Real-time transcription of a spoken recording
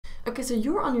Okay, so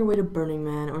you're on your way to Burning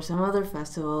Man or some other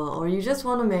festival, or you just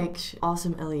want to make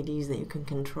awesome LEDs that you can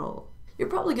control. You're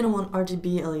probably going to want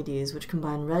RGB LEDs, which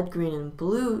combine red, green, and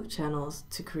blue channels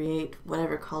to create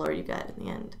whatever color you get in the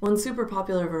end. One super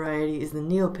popular variety is the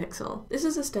NeoPixel. This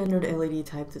is a standard LED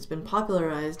type that's been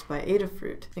popularized by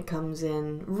Adafruit. It comes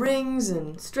in rings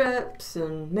and strips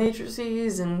and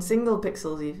matrices and single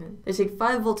pixels even. They take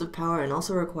 5 volts of power and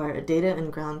also require a data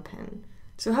and ground pin.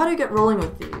 So how do you get rolling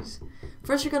with these?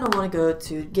 First, you're going to want to go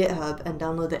to GitHub and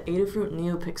download the Adafruit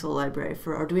NeoPixel library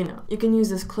for Arduino. You can use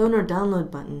this clone or download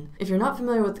button. If you're not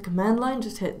familiar with the command line,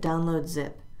 just hit download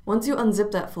zip. Once you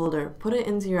unzip that folder, put it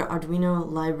into your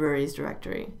Arduino libraries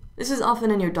directory. This is often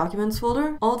in your documents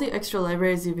folder. All the extra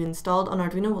libraries you've installed on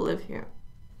Arduino will live here.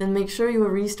 Then make sure you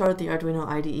restart the Arduino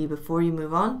IDE before you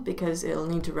move on, because it'll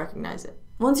need to recognize it.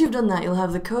 Once you've done that, you'll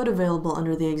have the code available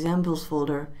under the examples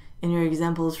folder in your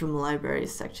examples from the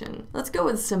libraries section. Let's go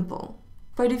with simple.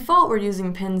 By default, we're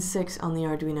using pin 6 on the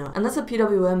Arduino, and that's a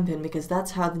PWM pin because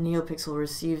that's how the NeoPixel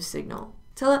receives signal.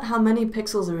 Tell it how many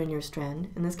pixels are in your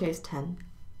strand, in this case 10.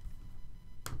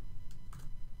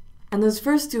 And those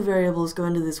first 2 variables go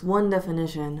into this one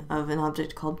definition of an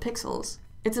object called pixels.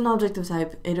 It's an object of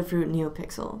type Adafruit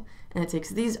NeoPixel, and it takes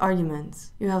these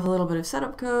arguments. You have a little bit of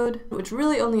setup code, which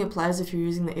really only applies if you're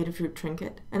using the Adafruit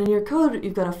trinket. And in your code,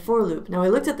 you've got a for loop. Now, we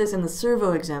looked at this in the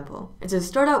servo example. It says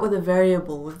start out with a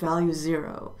variable with value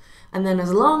 0, and then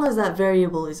as long as that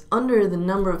variable is under the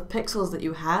number of pixels that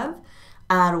you have,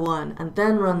 add 1, and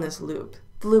then run this loop.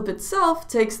 The loop itself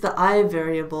takes the I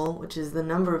variable, which is the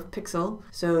number of pixel,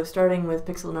 so starting with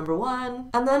pixel number 1,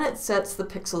 and then it sets the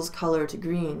pixel's color to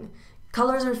green.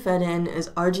 Colors are fed in as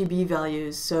RGB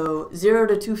values, so 0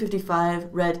 to 255,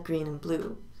 red, green, and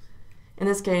blue. In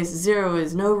this case, 0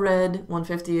 is no red,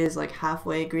 150 is like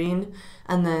halfway green,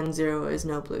 and then 0 is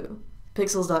no blue.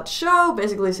 Pixels.show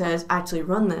basically says, actually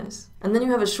run this. And then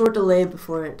you have a short delay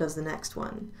before it does the next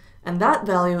one. And that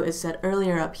value is set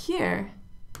earlier up here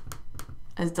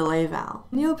as delay val.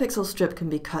 NeoPixel strip can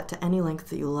be cut to any length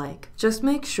that you like. Just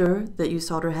make sure that you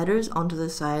solder headers onto the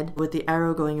side with the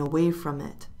arrow going away from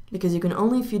it, because you can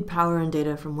only feed power and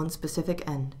data from one specific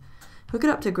end. Hook it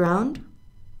up to ground,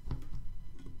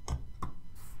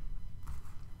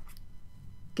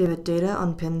 give it data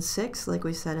on pin 6 like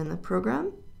we said in the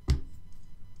program,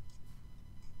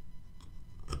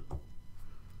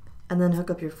 and then hook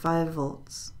up your 5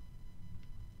 volts.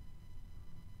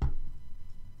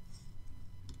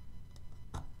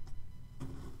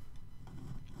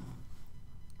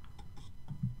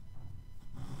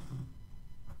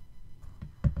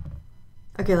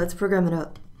 Okay, let's program it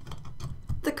up.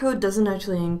 The code doesn't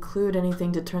actually include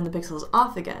anything to turn the pixels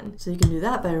off again, so you can do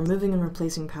that by removing and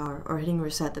replacing power, or hitting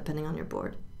reset depending on your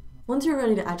board. Once you're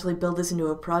ready to actually build this into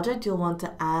a project, you'll want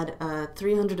to add a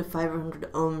 300 to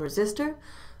 500 ohm resistor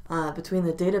between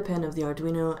the data pin of the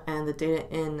Arduino and the data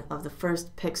in of the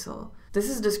first pixel. This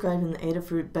is described in the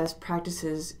Adafruit Best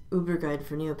Practices Uber Guide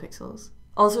for NeoPixels.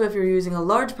 Also, if you're using a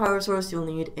large power source, you'll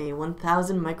need a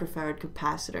 1000 microfarad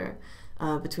capacitor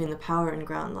between the power and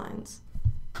ground lines.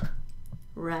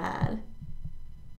 Rad.